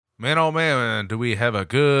Man, oh man, do we have a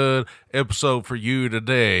good episode for you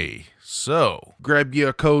today. So, grab you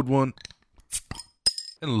a cold one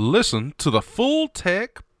and listen to the Full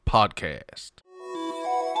Tech Podcast.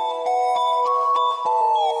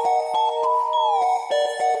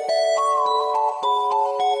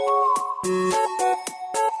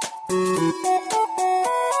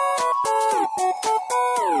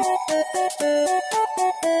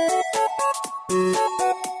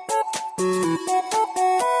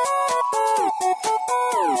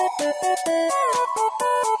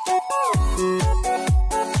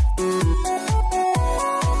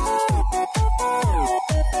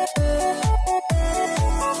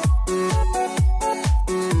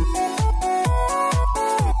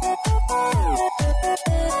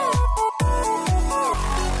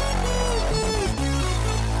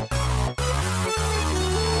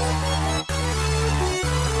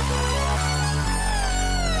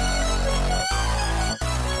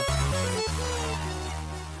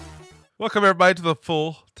 Welcome, everybody, to the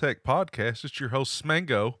Full Tech Podcast. It's your host,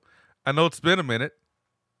 Smango. I know it's been a minute.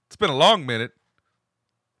 It's been a long minute.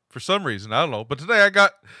 For some reason, I don't know. But today I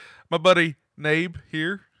got my buddy, Naeb,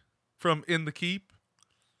 here from In the Keep.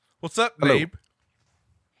 What's up, Hello. Naeb?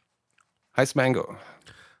 Hi, Smango.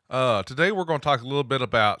 Today we're going to talk a little bit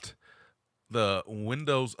about the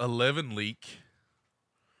Windows 11 leak.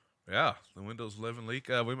 Yeah, the Windows 11 leak.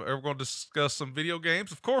 We're going to discuss some video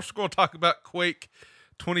games. Of course, we're going to talk about Quake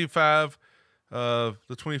 25, the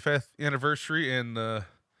 25th anniversary, and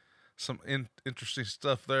some interesting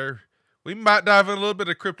stuff there. We might dive in a little bit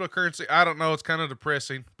of cryptocurrency. I don't know. It's kind of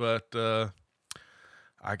depressing, but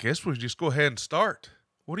I guess we'll just go ahead and start.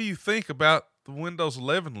 What do you think about the Windows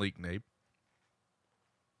 11 leak, Nabe?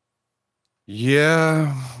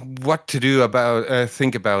 Yeah, what to do about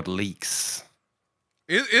think about leaks?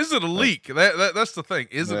 Is it a leak? That's the thing.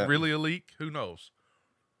 Is Yeah. it really a leak? Who knows?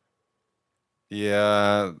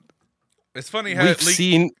 Yeah, It's funny how we've it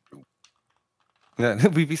leaked.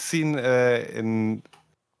 we've seen in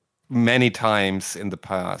many times in the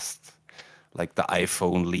past, like the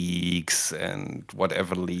iPhone leaks and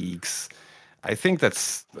whatever leaks. I think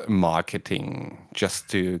that's marketing just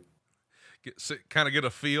to Kind of get a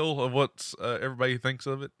feel of what everybody thinks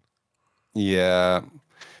of it. Yeah,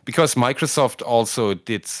 because Microsoft also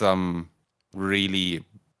did some really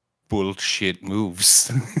bullshit moves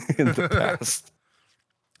in the past.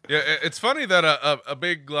 Yeah, it's funny that a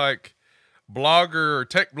big like blogger or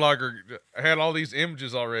tech blogger had all these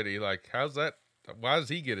images already. Like, how's that? Why does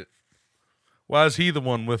he get it? Why is he the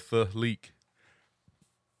one with the leak?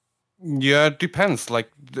 Yeah, it depends. Like,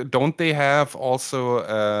 don't they have also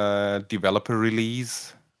a developer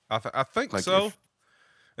release? I think Like so. if-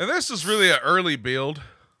 And this is really an early build.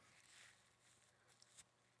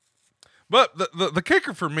 But the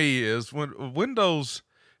kicker for me is when Windows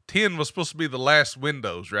 10 was supposed to be the last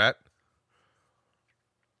Windows, right?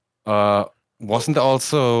 Wasn't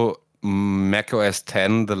also macOS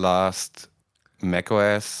 10 the last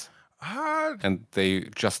macOS? And they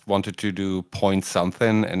just wanted to do point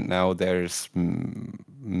something, and now there's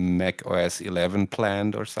Mac OS 11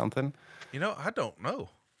 planned or something. I don't know.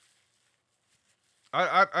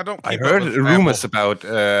 I don't I keep up heard with rumors Apple. about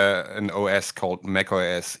an OS called Mac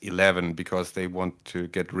OS 11 because they want to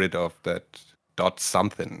get rid of that dot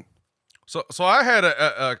something. So I had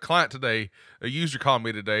a client today, a user called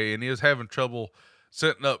me today, and he was having trouble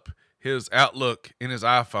setting up his Outlook in his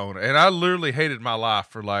iPhone. And I literally hated my life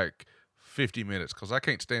for like 50 minutes because I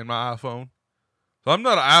can't stand my iPhone. So I'm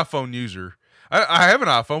not an iPhone user. I have an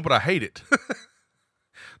iPhone, but I hate it.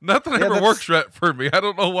 Nothing ever works right for me. I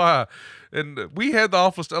don't know why. And we had the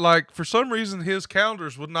office, like, for some reason, his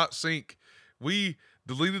calendars would not sync. We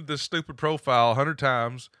deleted this stupid profile 100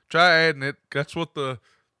 times. Try adding it. That's what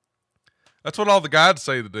all the guides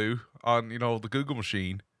say to do on, the Google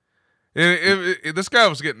machine. And this guy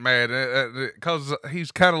was getting mad because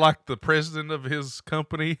he's kind of like the president of his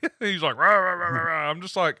company. He's like, rah, rah, rah, rah, rah. I'm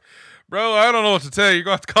just like, bro, I don't know what to tell you. You're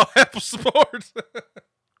going to have to call Apple support.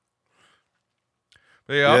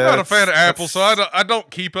 Yeah, I'm not a fan of Apple, so I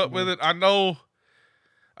don't keep up with it. I know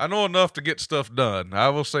enough to get stuff done. I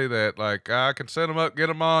will say that. Like, I can set them up, get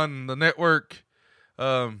them on the network,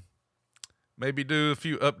 maybe do a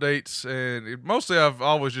few updates, and mostly I've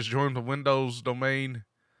always just joined the Windows domain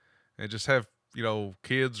and just have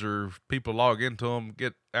kids or people log into them,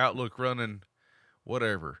 get Outlook running,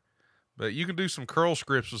 whatever. But you can do some curl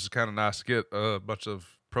scripts, which is kind of nice to get a bunch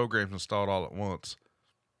of programs installed all at once.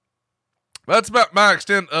 That's about my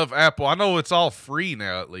extent of Apple. I know it's all free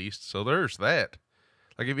now, at least, so there's that.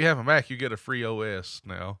 Like, if you have a Mac, you get a free OS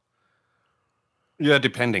now. Yeah,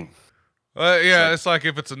 depending. Yeah, it's like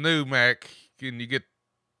if it's a new Mac, and you get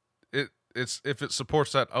it's if it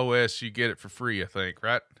supports that OS, you get it for free, I think,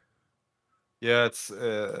 right? Yeah,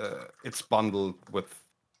 it's bundled with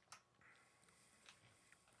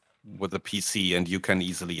the PC, and you can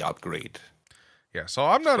easily upgrade. Yeah, so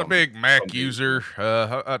I'm not a big Mac user.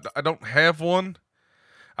 I don't have one.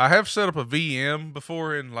 I have set up a VM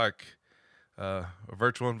before in like a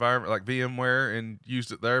virtual environment like VMware and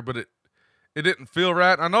used it there, but it didn't feel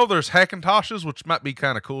right. I know there's Hackintoshes, which might be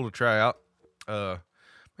kind of cool to try out.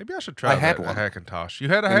 Maybe I should try that. A Hackintosh. You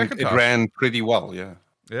had a Hackintosh. It ran pretty well, yeah.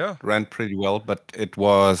 Yeah. It ran pretty well, but it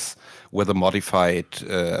was with a modified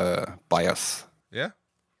BIOS. Yeah.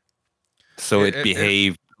 So it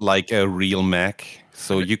behaved like a real Mac.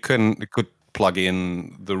 So you could plug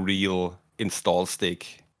in the real install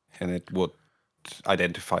stick, and it would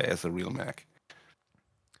identify as a real Mac.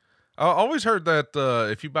 I always heard that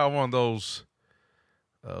if you buy one of those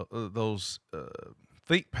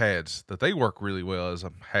ThinkPads, that they work really well as a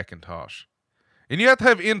Hackintosh. And you have to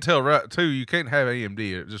have Intel, right, too. You can't have AMD.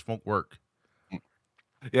 It just won't work.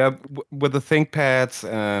 Yeah, with the ThinkPads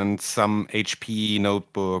and some HP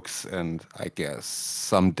notebooks and I guess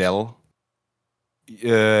some Dell,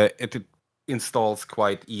 it installs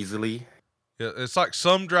quite easily. Yeah, it's like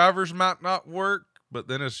some drivers might not work, but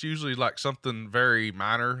then it's usually like something very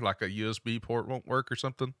minor, like a USB port won't work or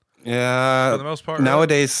something. Yeah, for the most part.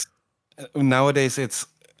 Nowadays, it's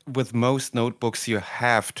with most notebooks you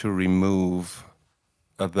have to remove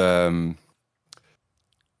the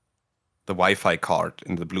Wi-Fi card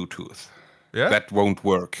in the Bluetooth. Yeah, that won't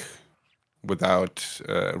work without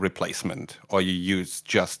replacement, or you use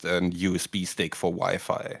just a USB stick for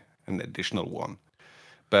Wi-Fi, an additional one.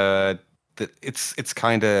 But it's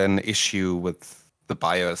kind of an issue with the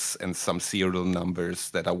BIOS and some serial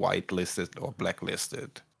numbers that are whitelisted or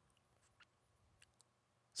blacklisted.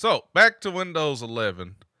 So back to Windows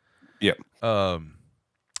 11. Yeah.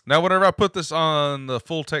 Now, whenever I put this on the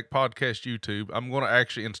Full Tech Podcast YouTube, I'm going to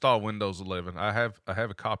actually install Windows 11. I have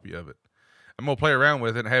a copy of it. I'm going to play around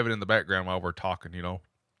with it and have it in the background while we're talking, you know.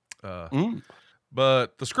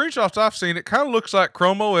 But the screenshots I've seen, it kind of looks like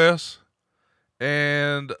Chrome OS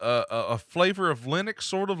and a flavor of Linux,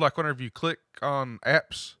 sort of like whenever you click on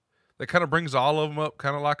apps, that kind of brings all of them up,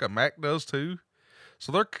 kind of like a Mac does too.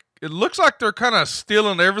 So it looks like they're kind of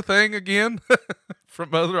stealing everything again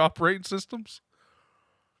from other operating systems.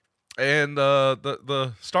 And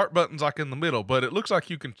the start button's like in the middle, but it looks like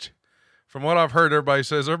you can, from what I've heard, everybody's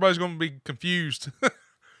going to be confused.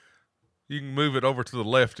 You can move it over to the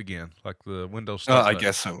left again, like the Windows start button. I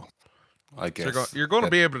guess so. I guess. So you're going to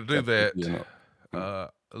be able to do that,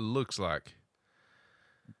 it looks like.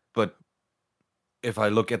 But if I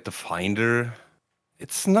look at the Finder,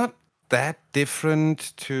 it's not that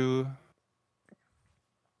different to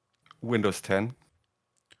Windows 10.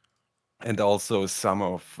 And also some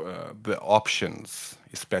of the options,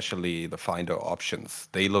 especially the Finder options,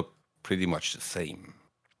 they look pretty much the same.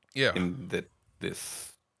 Yeah. In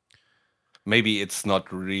this, maybe it's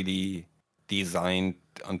not really designed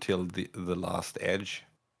until the last edge,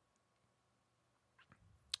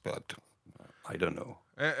 but I don't know.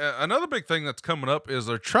 Another big thing that's coming up is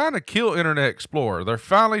they're trying to kill Internet Explorer. They're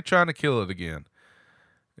finally trying to kill it again.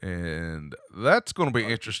 And that's going to be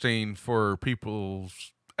interesting for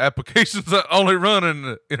people's applications that only run in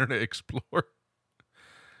the Internet Explorer.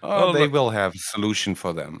 They will have a solution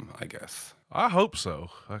for them, I guess. I hope so.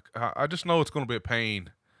 I just know it's going to be a pain.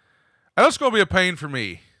 And it's going to be a pain for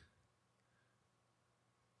me.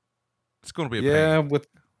 It's going to be a pain. Yeah,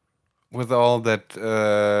 with all that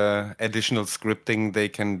additional scripting they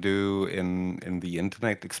can do in the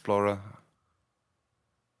Internet Explorer.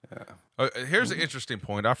 Yeah. Here's an interesting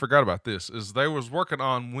point. I forgot about this. Is they was working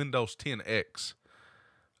on Windows 10X.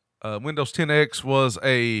 Windows 10X was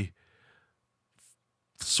a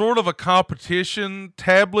sort of a competition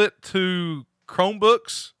tablet to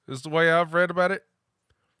Chromebooks, is the way I've read about it.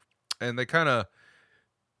 And they kind of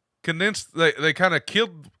condensed, they kind of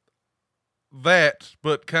killed that,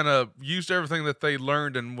 but kind of used everything that they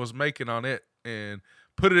learned and was making on it and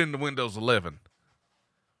put it into Windows 11.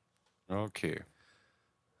 Okay.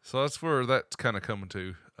 So that's where that's kind of coming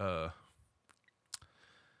to.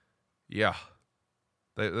 Yeah.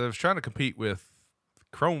 They was trying to compete with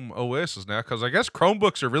Chrome OSs now, because I guess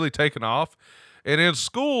Chromebooks are really taking off. And in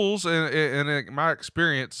schools, and in my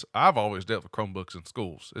experience, I've always dealt with Chromebooks in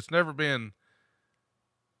schools. It's never been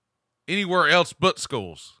anywhere else but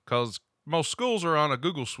schools, because most schools are on a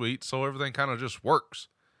Google Suite, so everything kind of just works.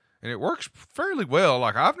 And it works fairly well.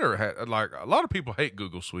 Like, I've never had, like, a lot of people hate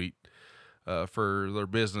Google Suite for their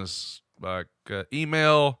business, like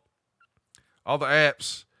email, all the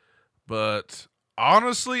apps. But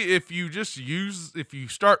Honestly, if you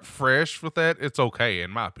start fresh with that, it's okay,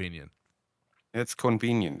 in my opinion. It's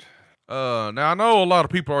convenient. Now I know a lot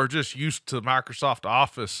of people are just used to Microsoft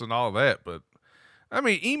Office and all that, but I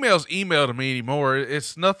mean, email's email to me anymore.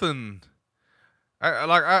 It's nothing.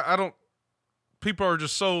 I don't. People are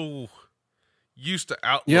just so used to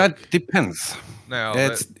Outlook. Yeah, it depends. Now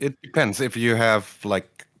it depends if you have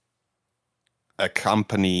like a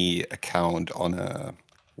company account on a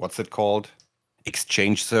what's it called?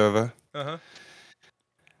 Exchange server.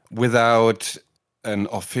 Without an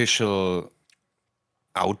official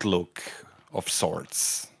Outlook of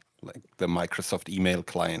sorts, like the Microsoft email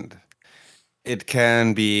client, it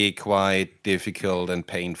can be quite difficult and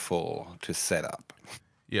painful to set up.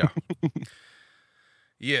 Yeah.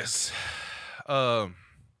 Yes. Yeah,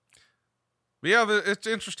 it's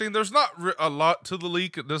interesting. There's not a lot to the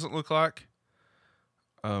leak. It doesn't look like.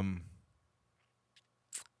 I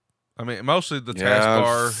mean, mostly the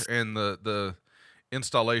taskbar and the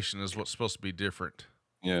installation is what's supposed to be different.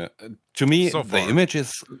 Yeah, to me, the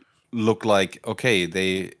images look like okay.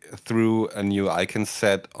 They threw a new icon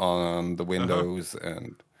set on the Windows,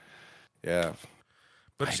 and yeah,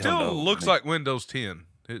 but it still looks like Windows 10.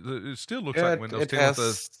 It still looks like Windows 10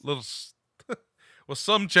 with a little with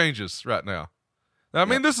some changes right now. I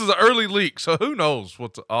mean, this is an early leak, so who knows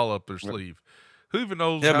what's all up their sleeve? Who even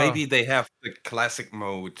knows? Yeah, maybe they have the classic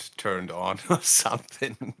mode turned on or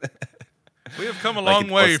something. We have come a long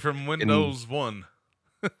way from Windows 1.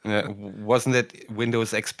 Wasn't it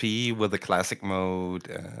Windows XP with the classic mode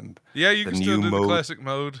and you can still do the classic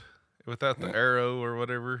mode without the arrow or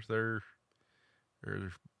whatever there,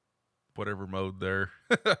 or whatever mode there.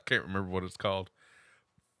 I can't remember what it's called.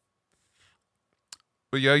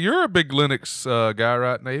 But yeah, you're a big Linux guy,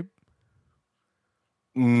 right, Naeb?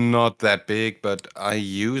 Not that big, but I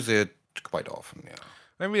use it quite often. Yeah.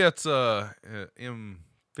 Maybe that's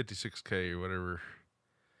M56K or whatever.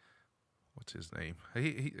 What's his name?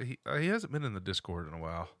 He hasn't been in the Discord in a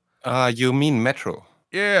while. You mean Metro?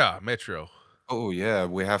 Yeah, Metro. Oh yeah,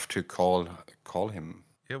 we have to call him.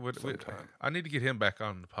 Yeah, I need to get him back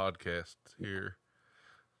on the podcast here.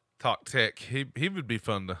 Talk tech. He would be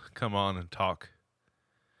fun to come on and talk.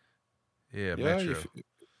 Yeah, Metro.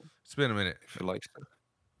 It's been a minute. If you like.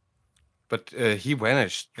 But he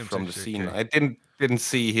vanished from the scene. I didn't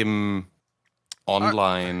see him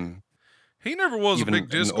online. He never was a big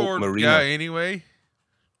Discord guy anyway.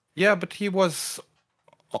 Yeah, but he was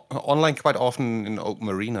online quite often in Open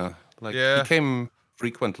Arena. Like he came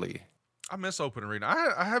frequently. I miss Open Arena.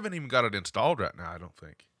 I haven't even got it installed right now, I don't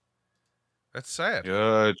think. That's sad.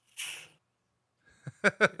 Yeah,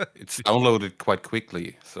 it's downloaded quite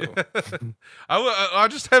quickly. So I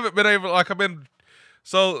just haven't been able. Like I've been.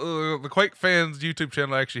 So the Quake fans YouTube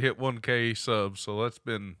channel actually hit 1K subs, so that's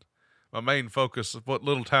been my main focus of what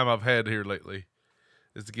little time I've had here lately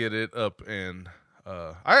is to get it up. And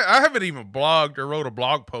I haven't even blogged or wrote a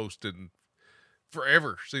blog post in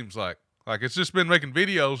forever. Seems like it's just been making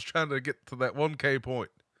videos trying to get to that 1K point.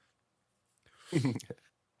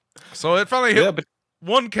 So it finally hit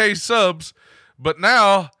 1K subs, but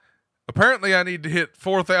now apparently I need to hit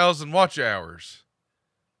 4,000 watch hours.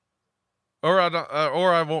 Or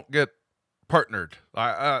I won't get partnered.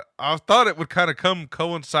 I thought it would kind of come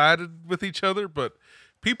coincided with each other, but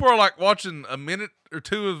people are like watching a minute or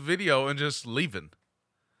two of video and just leaving.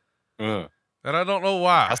 And I don't know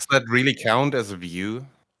why. Does that really count as a view?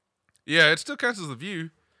 Yeah, it still counts as a view.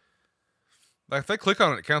 Like if they click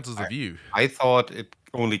on it, it counts as a view. I thought it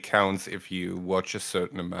only counts if you watch a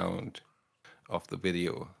certain amount of the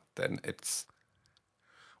video. Then it's.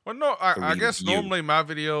 Well, no, I guess normally my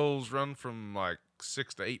videos run from like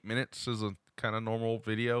 6 to 8 minutes is a kind of normal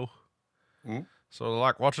video. Mm-hmm. So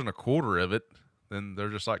like watching a quarter of it, then they're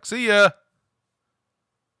just like, see ya.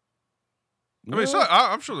 I mean,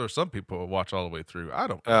 I'm sure there's some people who watch all the way through. I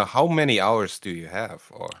don't know. How many hours do you have?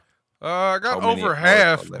 Or I got over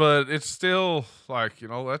half, but it's still like,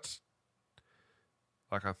 that's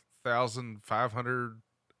like 1,500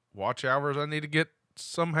 watch hours I need to get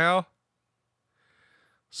somehow.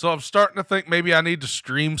 So I'm starting to think maybe I need to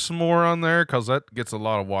stream some more on there because that gets a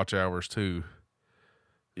lot of watch hours too.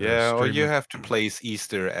 Yeah, or you have to place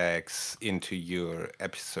Easter eggs into your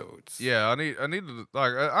episodes. Yeah, I need to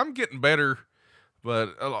I'm getting better,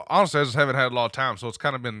 but honestly, I just haven't had a lot of time, so it's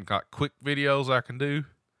kind of been like quick videos I can do.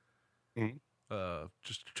 Mm-hmm.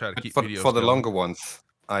 Just to try to keep videos for the longer ones.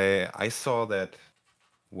 I saw that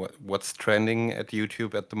what's trending at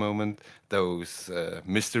YouTube at the moment, those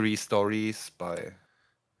mystery stories by.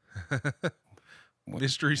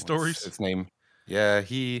 Mystery stories. His name? Yeah,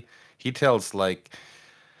 he tells like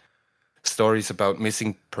stories about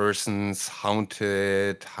missing persons,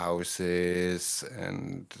 haunted houses,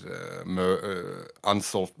 and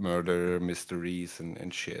unsolved murder mysteries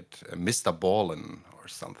and shit. Mr. Ballin or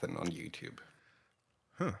something on YouTube.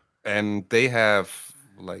 Huh. And they have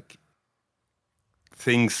like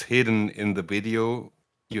things hidden in the video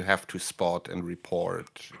you have to spot and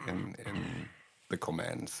report in the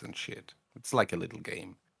commands and shit. It's like a little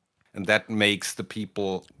game. And that makes the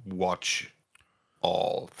people watch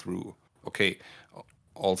all through. Okay,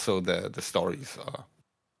 also the stories are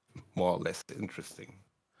more or less interesting.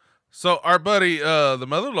 So our buddy, the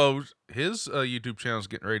Motherlode, his YouTube channel is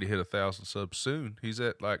getting ready to hit 1,000 subs soon. He's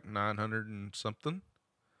at like 900 and something.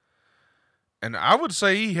 And I would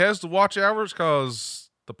say he has the watch hours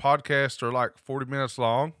because the podcasts are like 40 minutes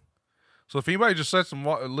long. So if anybody just sits and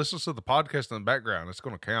listens to the podcast in the background, it's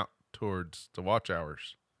going to count towards the watch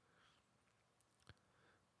hours.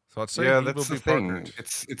 So I'd say yeah, he that's will the be thing. partnered.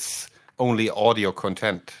 It's only audio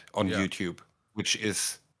content on YouTube, which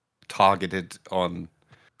is targeted on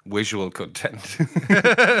visual content.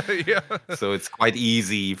 Yeah. So it's quite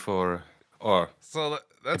easy for, or so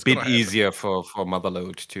that's a bit easier for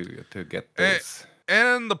Motherlode to get those.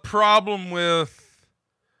 And the problem with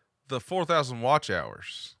the 4,000 watch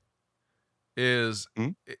hours is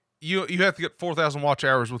you have to get 4,000 watch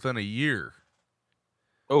hours within a year.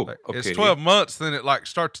 Oh, like, okay. It's 12 months, then it like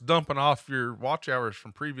starts dumping off your watch hours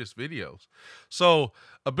from previous videos. So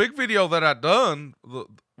a big video that I done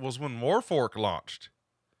was when Warfork launched,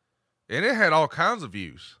 and it had all kinds of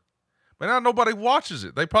views. But now nobody watches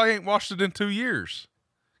it. They probably ain't watched it in 2 years.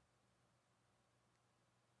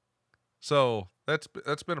 So that's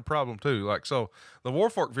been a problem too. Like, so the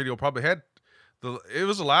Warfork video probably had it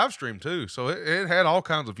was a live stream too, so it had all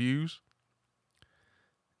kinds of views.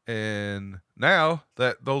 And now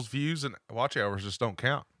that those views and watch hours just don't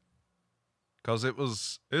count, because it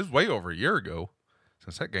was way over a year ago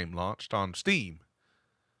since that game launched on Steam.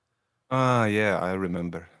 Yeah, I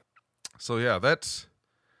remember. So yeah, that's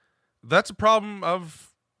a problem I've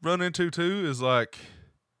run into too. Is like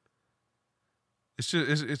it's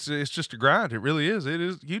just a grind. It really is. It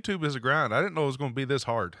is. YouTube is a grind. I didn't know it was going to be this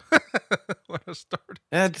hard when I started.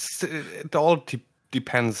 Yeah, it all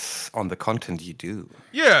depends on the content you do.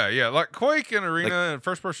 Yeah. Like Quake and Arena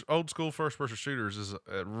and old school first person shooters is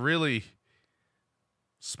a really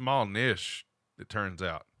small niche. It turns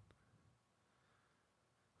out,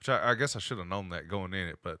 which I guess I should have known that going in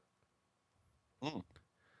it, but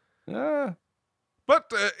yeah.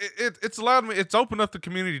 But it's allowed me. It's opened up the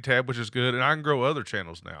community tab, which is good, and I can grow other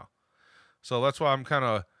channels now. So that's why I'm kind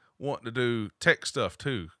of wanting to do tech stuff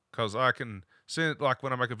too, because I can send, like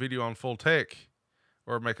when I make a video on full tech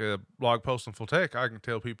or make a blog post on full tech, I can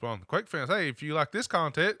tell people on the Quake fans, hey, if you like this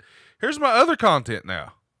content, here's my other content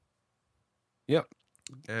now. Yep.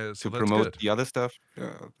 So to promote the other stuff.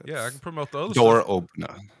 Yeah, I can promote the other door stuff.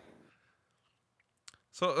 opener.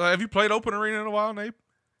 So have you played Open Arena in a while, Naeb?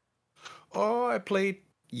 Oh, I played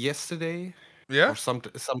yesterday. Yeah. Or some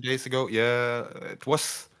days ago. Yeah, it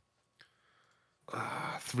was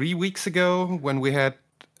 3 weeks ago when we had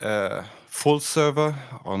full server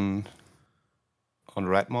on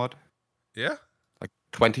Redmod. Yeah. Like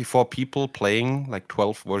 24 people playing, like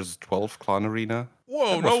 12 versus 12 clan arena.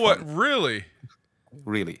 Whoa! No, what? Really?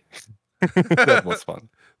 Really. That was fun.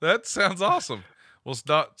 That sounds awesome. Was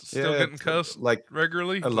Dot still getting cussed like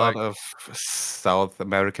regularly? A lot of South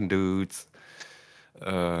American dudes.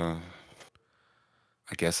 I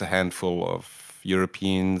guess a handful of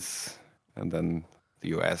Europeans, and then the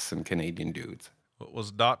US and Canadian dudes.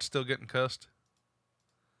 Was Dot still getting cussed?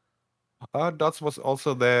 Dots was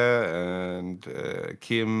also there, and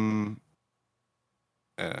Kim,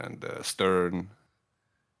 and Stern.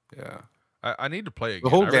 Yeah. I need to play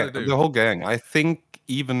again. The whole gang. I think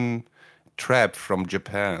even Trab from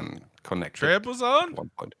Japan connected. Trab was on? At one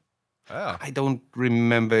point. Wow. I don't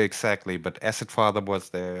remember exactly, but Acid Father was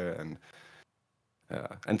there,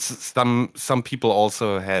 and some people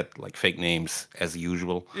also had like fake names as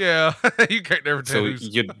usual. Yeah, you can't never tell. So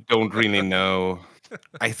you don't really know.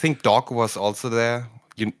 I think Doc was also there.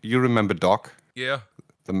 You remember Doc? Yeah.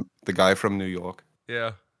 The guy from New York.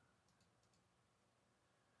 Yeah.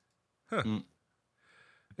 Huh.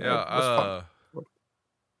 Yeah, it was fun.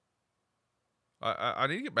 I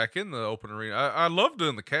need to get back in the Open Arena. I love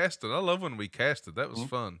doing the casting. I love when we casted. That was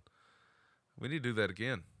fun. We need to do that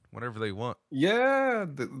again whenever they want. Yeah,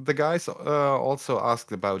 the guys also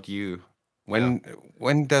asked about you. When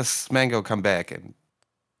does Smango come back and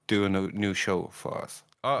do a new show for us?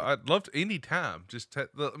 I'd love to any time. Just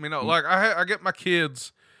like I get my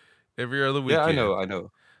kids every other weekend. Yeah, I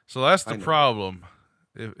know. So that's the problem.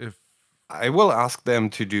 If I will ask them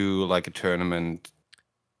to do like a tournament.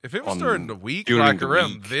 If it was during the week, during like the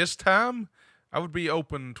around week. this time, I would be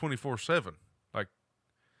open 24/7. Like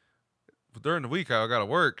during the week, I got to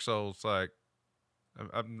work, so it's like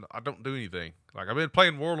I don't do anything. Like I've been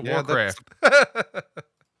playing World of Warcraft.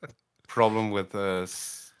 Problem with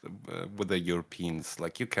the Europeans.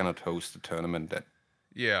 Like you cannot host a tournament at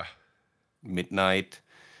midnight,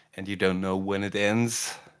 and you don't know when it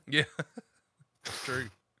ends. Yeah, true.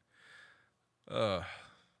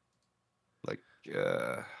 Like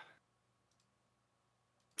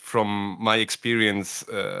from my experience,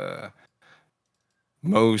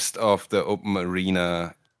 most of the open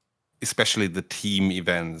arena, especially the team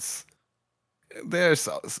events, there's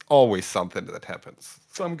always something that happens.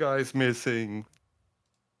 Some guy's missing.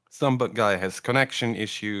 Some guy has connection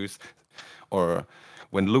issues, or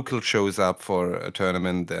when local shows up for a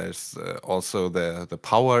tournament, there's also the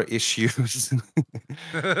power issues.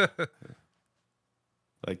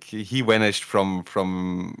 Like he vanished from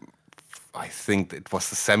I think it was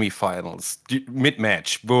the semifinals,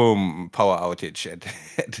 mid-match, boom, power outage at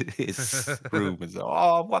his room. And so,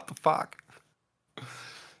 oh, what the fuck?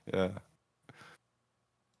 Yeah.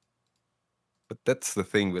 But that's the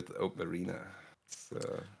thing with Open Arena.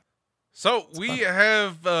 So we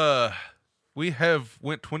have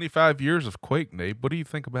went 25 years of Quake, Naeb. What do you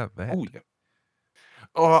think about that? Oh, yeah.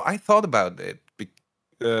 Oh, I thought about it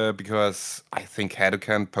because I think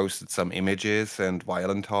Hadoken posted some images and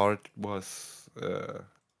Violent Heart was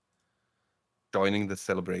joining the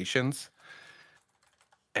celebrations.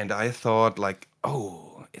 And I thought like,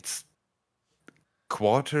 oh, it's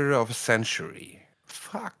quarter of a century.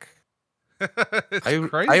 Fuck.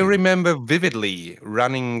 Crazy. I remember vividly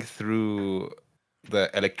running through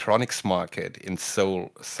the electronics market in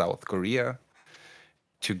Seoul, South Korea,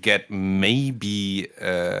 to get maybe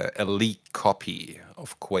a leaked copy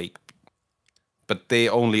of Quake, but they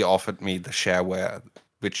only offered me the shareware,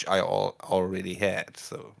 which I already had.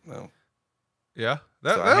 So no. Yeah,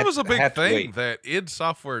 that was a big thing that id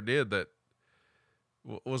Software did, that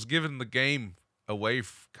was giving the game away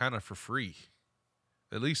kind of for free,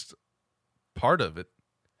 at least part of it.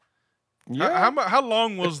 Yeah. How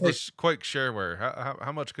long was this Quake shareware?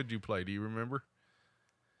 How much could you play? Do you remember?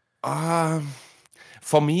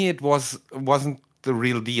 For me, it wasn't the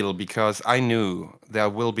real deal because I knew there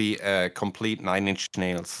will be a complete Nine Inch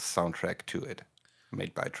Nails soundtrack to it,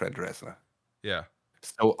 made by Trent Reznor. Yeah.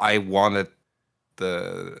 So I wanted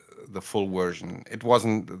the full version. It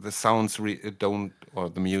wasn't the sounds or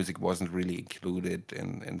the music wasn't really included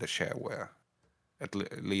in the shareware. At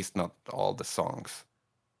least not all the songs.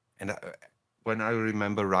 And when I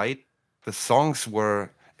remember right, the songs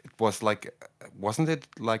wasn't it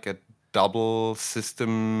like a double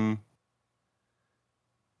system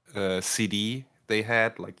CD they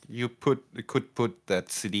had? Like you could put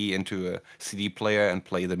that CD into a CD player and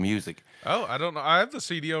play the music. Oh, I don't know. I have the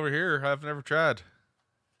CD over here. I've never tried.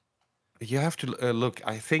 You have to look.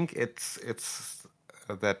 I think it's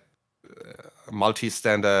that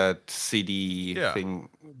multi-standard CD thing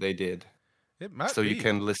they did. It might so be. You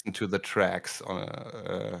can listen to the tracks on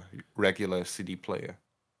a regular CD player.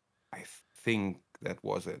 I think that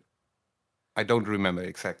was it. I don't remember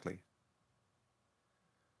exactly.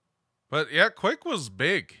 But yeah, Quake was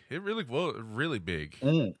big. It really was really big.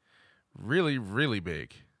 Really, really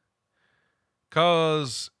big.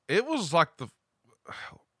 Because it was like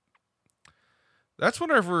that's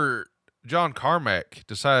whenever John Carmack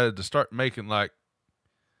decided to start making like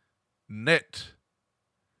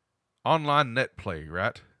online net play,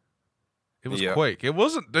 right? It was Quake. It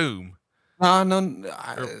wasn't Doom.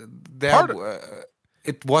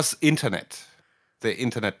 It was internet. The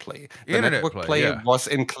internet play. The network play was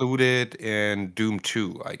included in Doom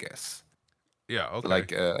 2, I guess. Yeah, okay.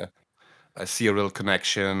 Like a serial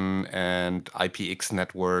connection and IPX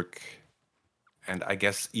network, and I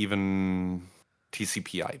guess even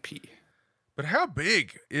TCP/IP. But how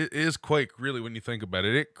big is Quake really when you think about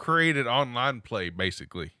it? It created online play,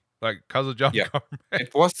 basically, like because of John Carmack.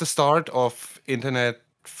 It was the start of internet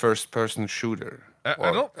first-person shooter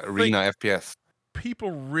I don't arena FPS.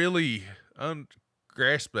 People really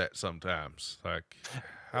grasp that sometimes, like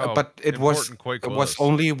how but it important Quake was. It was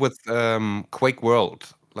only with Quake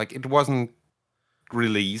World. Like it wasn't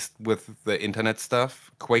released with the internet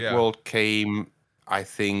stuff. Quake World came, I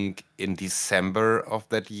think, in December of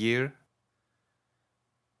that year.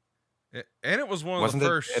 And it was one of the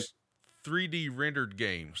first 3D rendered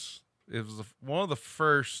games. It was one of the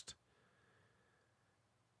first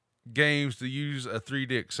games to use a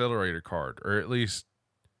 3D accelerator card, or at least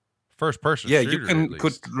first person shooter. You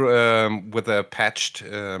could with a patched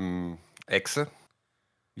exe.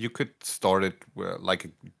 You could start it like a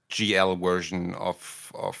GL version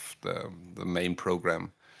of the main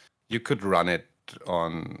program. You could run it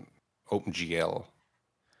on OpenGL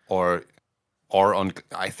or on.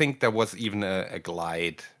 I think there was even a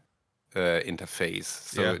Glide interface,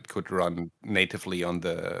 so it could run natively on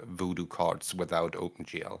the Voodoo cards without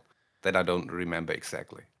OpenGL. That I don't remember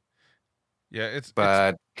exactly. Yeah, it's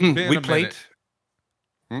But been we a minute. played.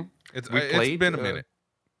 It's been a minute.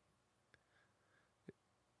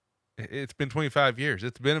 It's been 25 years.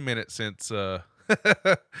 It's been a minute since I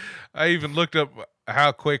even looked up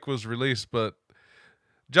how Quake was released, but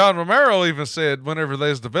John Romero even said whenever they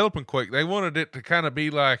was developing Quake, they wanted it to kind of be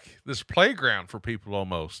like this playground for people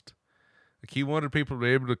almost. Like he wanted people to be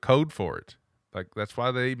able to code for it. Like that's why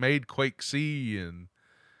they made Quake C and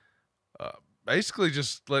basically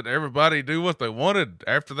just let everybody do what they wanted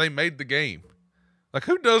after they made the game. Like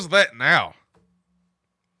who does that now?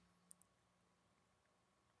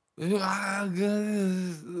 Does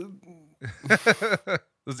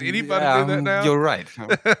anybody do that now? You're right.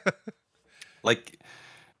 Like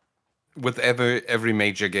with every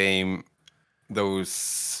major game, those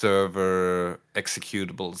server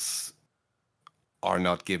executables are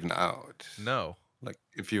not given out. No. Like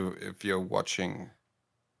if you're watching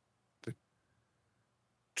the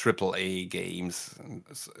AAA games,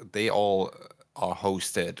 they all are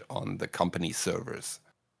hosted on the company servers,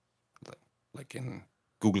 like in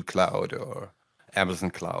Google Cloud or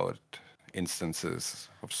Amazon Cloud instances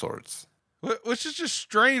of sorts. Which is just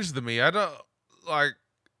strange to me. I don't like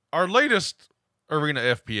our latest arena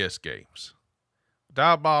FPS games,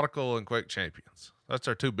 Diabolical and Quake Champions. That's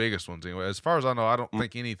our two biggest ones anyway. As far as I know, I don't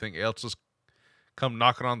think anything else has come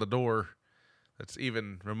knocking on the door that's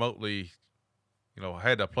even remotely,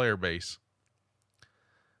 had a player base.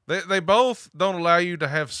 They both don't allow you to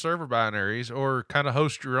have server binaries or kind of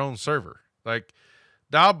host your own server. Like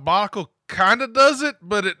Diabolical kind of does it,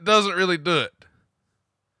 but it doesn't really do it.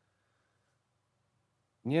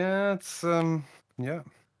 Yeah, it's yeah.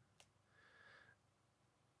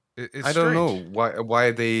 It's I don't strange. know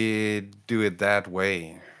why they do it that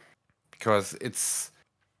way, because it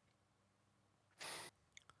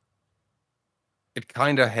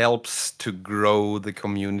kind of helps to grow the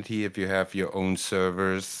community if you have your own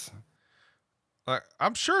servers. Like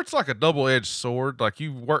I'm sure it's like a double-edged sword. Like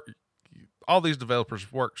all these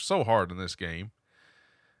developers work so hard in this game,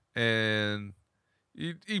 and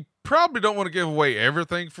you probably don't want to give away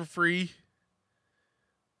everything for free.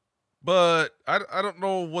 But I don't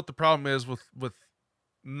know what the problem is with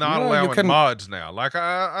not Yeah, you allowing can. mods now. Like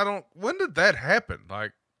I don't. When did that happen?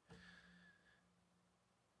 Like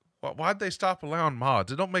why'd they stop allowing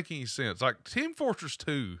mods? It don't make any sense. Like Team Fortress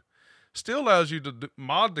 2 still allows you to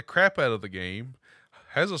mod the crap out of the game.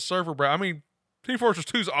 Has a server browser. I mean, Team Fortress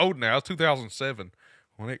 2 is old now. It's 2007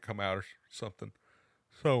 when it come out or something.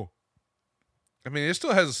 So, I mean, it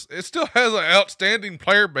still has an outstanding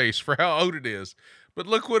player base for how old it is. But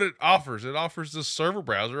look what it offers. It offers this server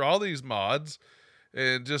browser, all these mods,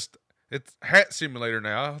 and just it's Hat Simulator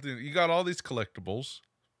now. You got all these collectibles.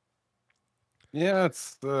 Yeah,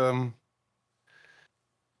 it's but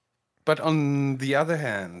on the other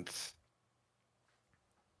hand,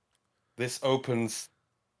 this opens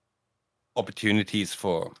opportunities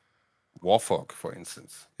for Warfork, for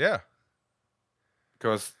instance. Yeah.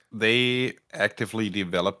 Because they actively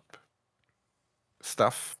develop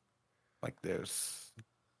stuff. Like there's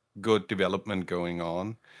good development going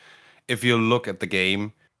on. If you look at the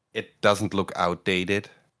game, it doesn't look outdated.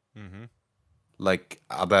 Mm-hmm. Like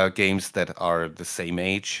other games that are the same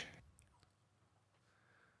age.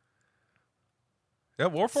 Yeah,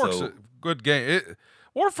 Warfork's a good game.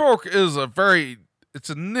 Warfork is it's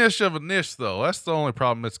a niche of a niche, though. That's the only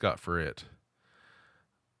problem it's got for it.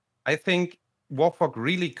 I think Warfork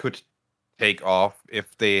really could take off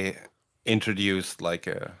if they introduced like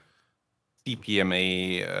a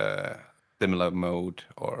CPMA similar mode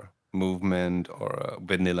or movement or a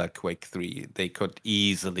vanilla Quake 3. They could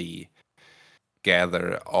easily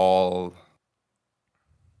gather all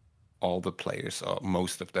the players or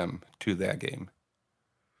most of them to their game.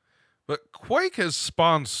 But Quake has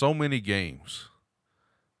spawned so many games.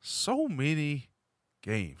 So many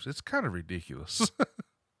games. It's kind of ridiculous.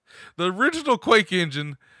 The original Quake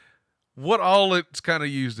engine, what all it's kind of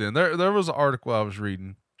used in. There was an article I was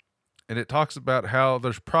reading, and it talks about how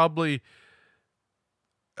there's probably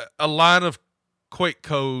a line of Quake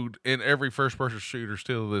code in every first-person shooter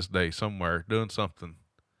still to this day somewhere doing something.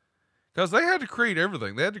 Because they had to create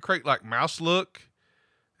everything. They had to create like mouse look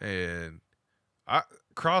and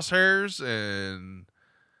crosshairs, and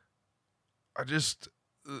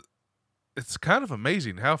it's kind of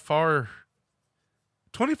amazing how far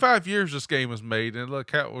 25 years this game was made, and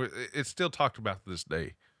look how it's still talked about to this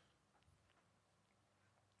day.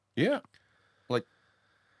 Yeah, like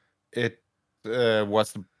it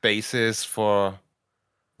was the basis for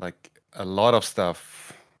like a lot of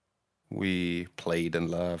stuff we played and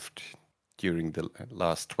loved during the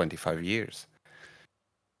last 25 years.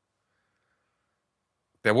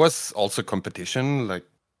 There was also competition, like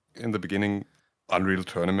in the beginning, Unreal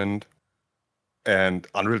Tournament, and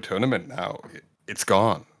Unreal Tournament now it's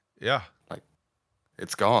gone. Yeah, like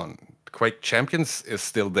it's gone. Quake Champions is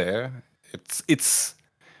still there. It's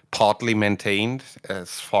partly maintained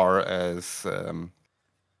as far as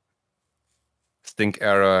Stink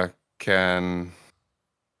Era can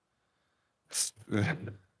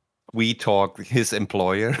we talk his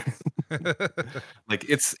employer. Like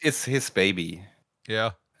it's his baby.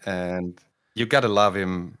 Yeah. And you gotta love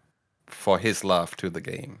him for his love to the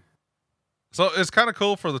game. So it's kind of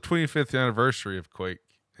cool for the 25th anniversary of Quake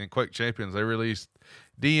and Quake Champions. They released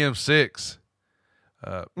DM6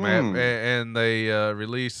 map, and they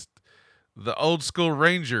released the old school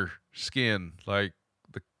Ranger skin, like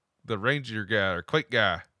the Ranger guy or Quake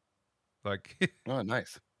guy. Like, oh,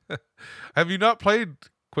 nice. Have you not played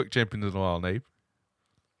Quake Champions in a while, Naeb?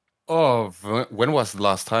 Oh, when was the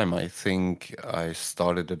last time? I think I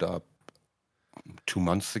started it up 2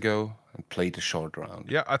 months ago and played a short round.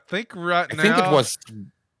 Yeah, I think I think it was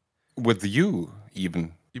with you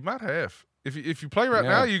even. You might have. If you play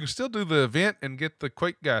now, you can still do the event and get the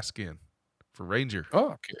Quake guy skin for Ranger.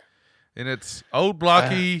 Oh, okay. And it's old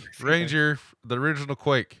blocky Ranger, the original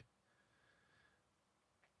Quake.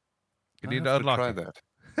 You need to unlock him.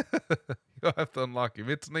 That. You'll have to unlock him.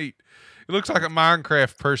 It's neat. It looks like a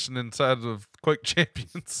Minecraft person inside of Quake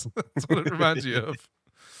Champions. That's what it reminds you of.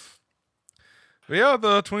 But yeah,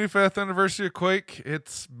 the 25th anniversary of Quake,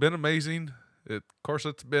 it's been amazing. Of course,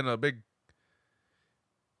 it's been a big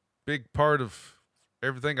part of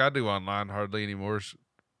everything I do online hardly anymore is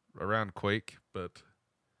around Quake, but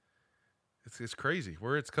it's crazy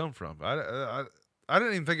where it's come from. I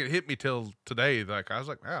didn't even think it hit me till today. Like I was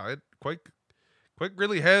like, wow, Quake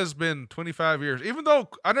really has been 25 years. Even though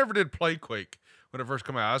I never did play Quake when it first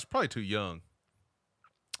came out, I was probably too young.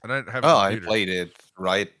 And I didn't have a computer. I played it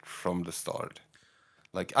right from the start.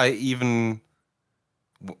 Like I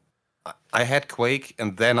had Quake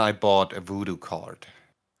and then I bought a Voodoo card.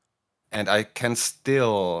 And I can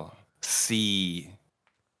still see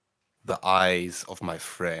the eyes of my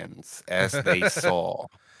friends as they saw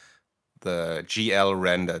the GL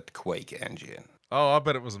rendered Quake engine. Oh, I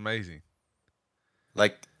bet it was amazing.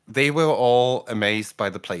 Like they were all amazed by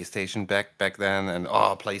the PlayStation back then, and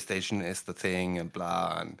PlayStation is the thing, and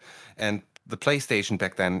blah, and the PlayStation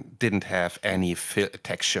back then didn't have any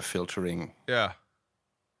texture filtering. Yeah,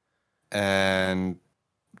 and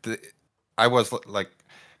I was like,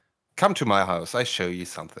 "Come to my house, I show you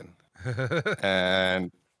something."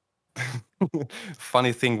 And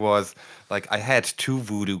funny thing was, like, I had 2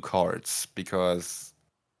 Voodoo cards because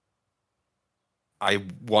I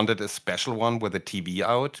wanted a special one with a TV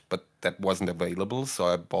out, but that wasn't available, so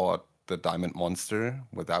I bought the Diamond Monster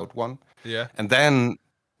without one. Yeah. And then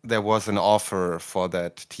there was an offer for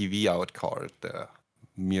that TV out card, the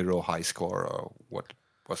Miro High Score or what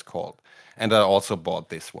was called. And I also bought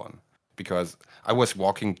this one because I was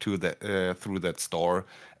walking to through that store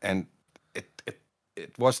and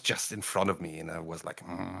it was just in front of me, and I was like,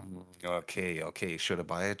 okay, should I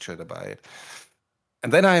buy it?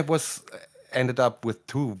 And then I ended up with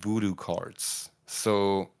 2 Voodoo cards.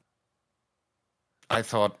 So I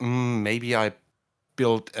thought, maybe I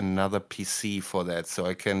built another PC for that so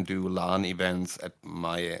I can do LAN events at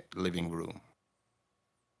my living room.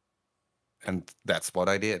 And that's what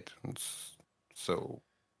I did. And so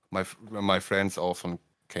my friends often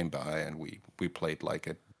came by and we played like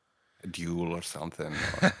a duel or something.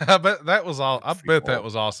 I bet that was all. I bet that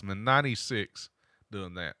was awesome in '96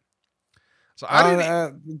 doing that. So I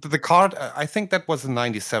didn't. The card. I think that was in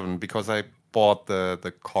 '97 because I bought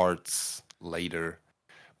the cards later.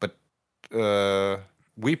 But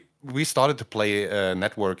we started to play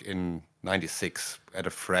Network in '96 at a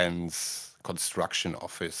friend's construction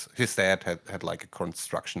office. His dad had like a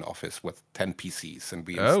construction office with 10 PCs, and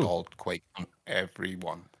we installed Quake on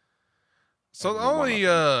everyone. So the only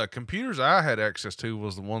computers I had access to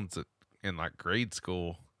was the ones that in like grade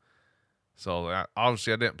school. So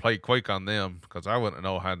obviously I didn't play Quake on them because I wouldn't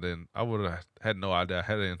know how to. I would have had no idea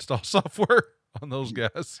how to install software on those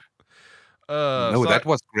guys. No, so that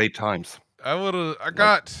was great times. I would have.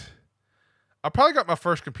 I probably got my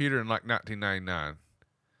first computer in like 1999.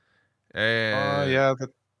 And yeah,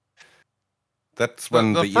 that's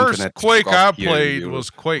when the the first internet Quake I played was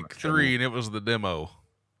Quake 3, and it was the demo.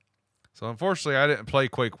 So unfortunately, I didn't play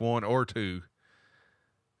Quake 1 or 2.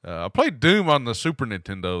 I played Doom on the Super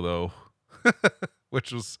Nintendo though,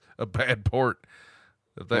 which was a bad port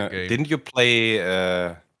of that game. Didn't you play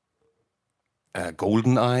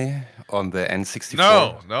GoldenEye on the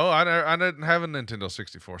N64? No, I didn't have a Nintendo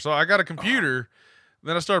 64. So I got a computer.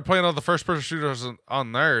 Then I started playing all the first-person shooters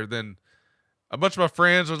on there. Then a bunch of my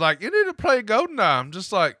friends was like, "You need to play GoldenEye." I'm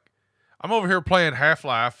just like, I'm over here playing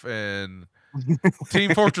Half-Life and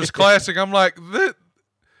Team Fortress Classic. I'm like, this,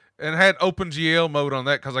 and had OpenGL mode on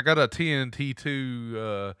that because I got a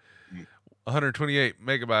TNT2 128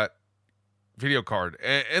 megabyte video card.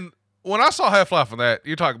 And when I saw Half-Life on that,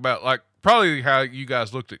 you talk about like probably how you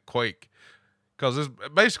guys looked at Quake, because it's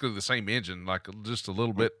basically the same engine, like just a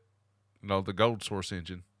little bit, the Gold Source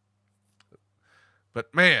engine.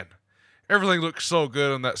 But man, everything looks so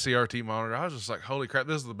good on that CRT monitor. I was just like, holy crap,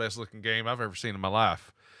 this is the best looking game I've ever seen in my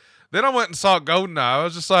life. Then I went and saw GoldenEye. I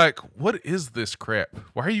was just like, what is this crap?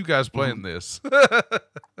 Why are you guys playing this?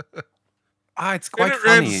 It's quite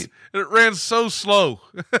funny. It ran so slow.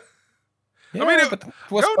 Yeah, I mean,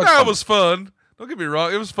 GoldenEye was fun. Don't get me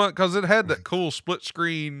wrong. It was fun because it had that cool split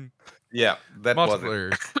screen that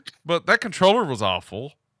multiplayer. But that controller was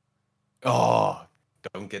awful. Oh,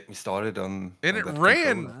 don't get me started on. And it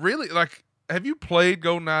ran controller. Really like. Have you played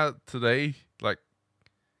GoldenEye today? Like,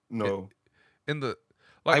 no.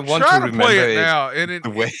 I want to remember play it now, and the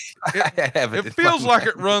way I have it. It feels like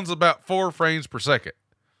it runs about 4 frames per second.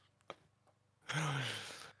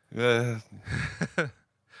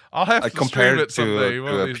 I'll have to compare it someday. To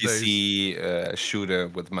a PC shooter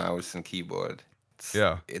with mouse and keyboard.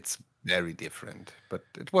 It's very different, but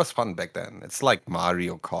it was fun back then. It's like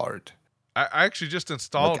Mario Kart. I actually just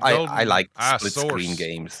installed. I like split screen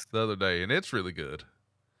games the other day, and it's really good.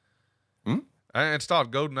 I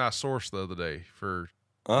installed GoldenEye Source the other day for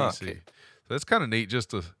PC, okay. So it's kind of neat.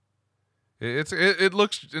 Just to, it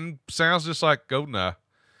looks and sounds just like GoldenEye,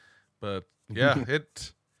 but yeah,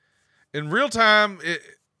 it in real time.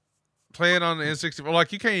 Playing on the N64,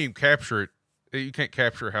 like you can't even capture it. You can't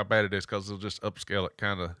capture how bad it is because they'll just upscale it,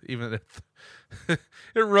 kind of. Even if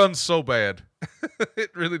it runs so bad,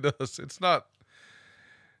 it really does. It's not.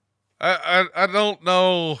 I don't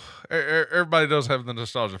know. Everybody does have the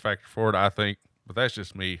nostalgia factor for it, I think, but that's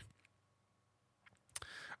just me.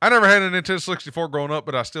 I never had a Nintendo 64 growing up,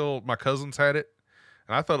 but my cousins had it,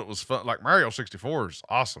 and I thought it was fun. Like Mario 64 is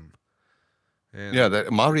awesome. And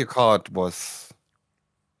that Mario Kart was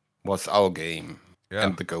our game,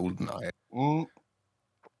 and the GoldenEye.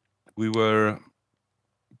 We were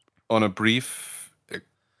on a brief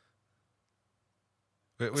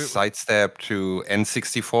sidestep to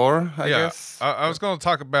N64, I guess. I was going to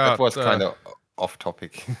talk about... That was kind of off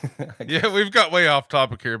topic. Yeah, we've got way off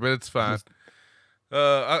topic here, but it's fine.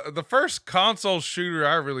 The first console shooter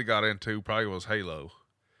I really got into probably was Halo.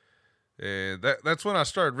 And that's when I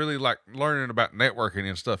started really like learning about networking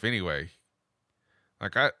and stuff anyway.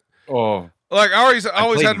 Like I always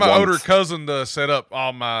had my older cousin to set up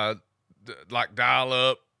all my like dial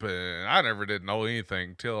up, and I never did know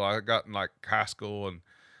anything till I got in like high school, and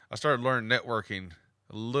I started learning networking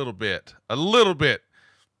a little bit.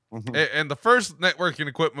 Mm-hmm. And the first networking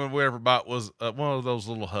equipment we ever bought was one of those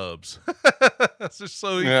little hubs. That's just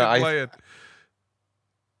so you can play it.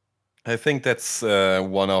 I think that's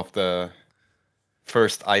one of the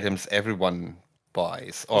first items everyone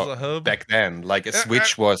buys, or a hub? Back then, like a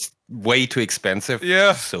Switch was way too expensive.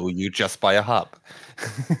 Yeah, so you just buy a hub,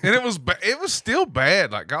 and it was still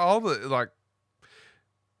bad. Like all the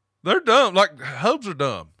they're dumb. Like hubs are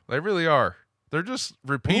dumb. They really are. They're just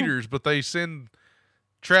repeaters, but they send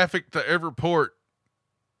traffic to every port.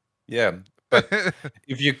 Yeah, but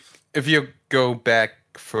if you go back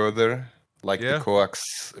further, like the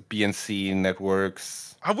coax, BNC networks.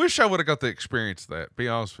 I wish I would have got to experience that. Be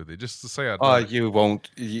honest with you, just to say I'd done it. You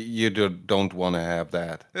won't. You don't want to have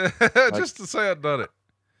that. Just to say I'd done it.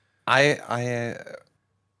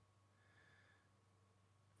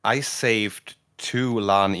 I saved 2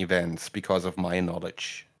 LAN events because of my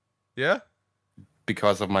knowledge. Yeah.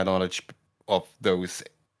 Because of my knowledge of those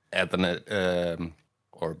Ethernet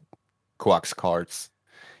or coax cards,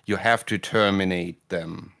 you have to terminate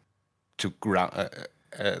them to ground.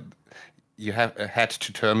 You had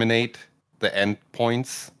to terminate the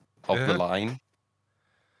endpoints of the line,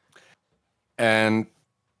 and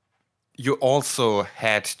you also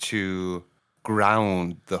had to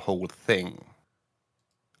ground the whole thing.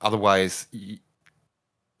 Otherwise,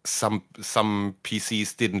 some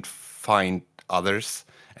PCs didn't find others.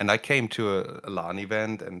 And I came to a LAN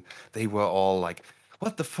event, and they were all like,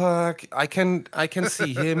 what the fuck? I can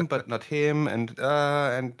see him, but not him, and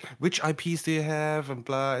which IPs do you have, and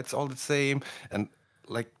blah. It's all the same, and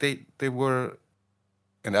like they were,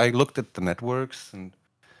 and I looked at the networks, and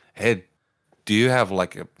hey, do you have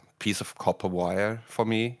like a piece of copper wire for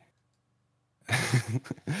me?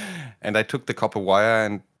 And I took the copper wire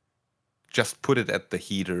and just put it at the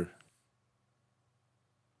heater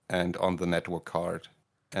and on the network card,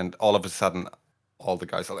 and all of a sudden all the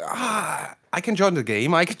guys are like, I can join the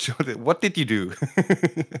game. I can join it. What did you do?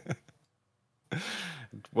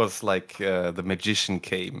 It was like the magician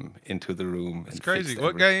came into the room It's and crazy. fixed What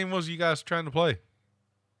everything. game was you guys trying to play?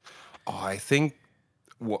 Oh, I think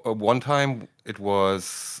one time it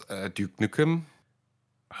was Duke Nukem,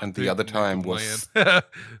 and the Duke other time Nukem was Land.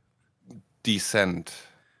 Descent.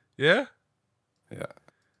 Yeah? Yeah.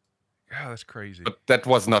 God, that's crazy. But that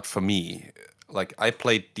was not for me. Like I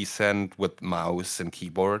played Descent with mouse and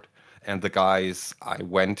keyboard, and the guys I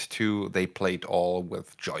went to, they played all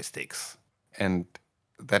with joysticks. And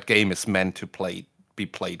that game is meant to be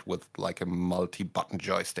played with like a multi-button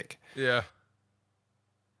joystick. Yeah.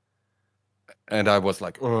 And I was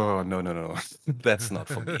like, oh no, that's not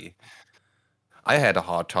for me. I had a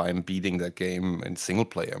hard time beating that game in single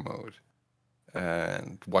player mode.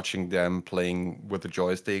 And watching them playing with the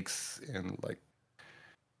joysticks and like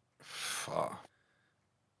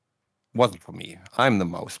wasn't for me. I'm the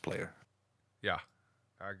mouse player. Yeah,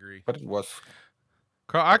 I agree. But it was.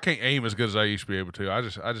 I can't aim as good as I used to be able to. I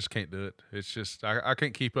just can't do it. It's just I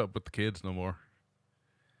can't keep up with the kids no more.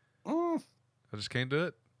 Mm, I just can't do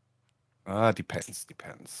it.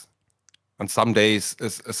 depends. On some days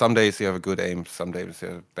you have a good aim, some days you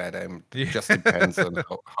have a bad aim. It Yeah. just depends on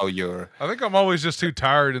how you're. I think I'm always just too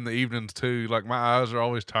tired in the evenings too. Like my eyes are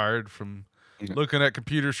always tired from looking at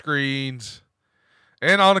computer screens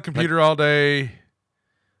and on a computer all day.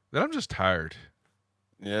 Then I'm just tired.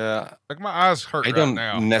 Yeah. Like my eyes hurt I right don't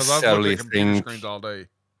now because I've looked necessarily at computer think screens all day.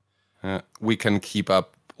 we can keep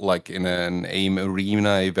up like in an AIM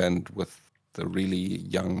arena event with the really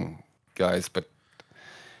young guys, but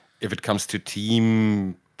if it comes to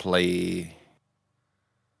team play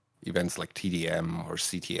events like TDM or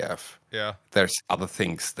CTF, Yeah, there's other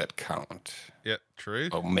things that count. yeah, true.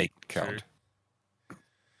 Or make it count.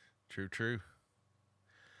 True.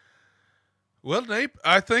 Well, Nape,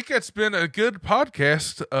 I think it's been a good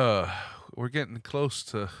podcast. We're getting close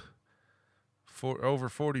to over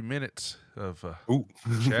 40 minutes of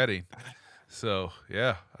chatting. So,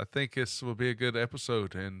 yeah, I think this will be a good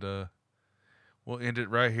episode, and we'll end it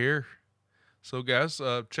right here. So, guys,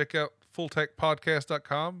 check out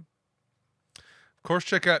fulltechpodcast.com. Of course,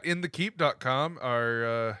 check out inthekeep.com.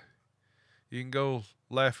 You can go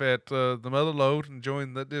laugh at the mother load and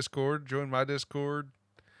join the Discord, join my Discord.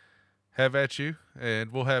 Have at you,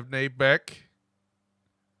 and we'll have Nabe back.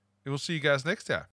 And we'll see you guys next time.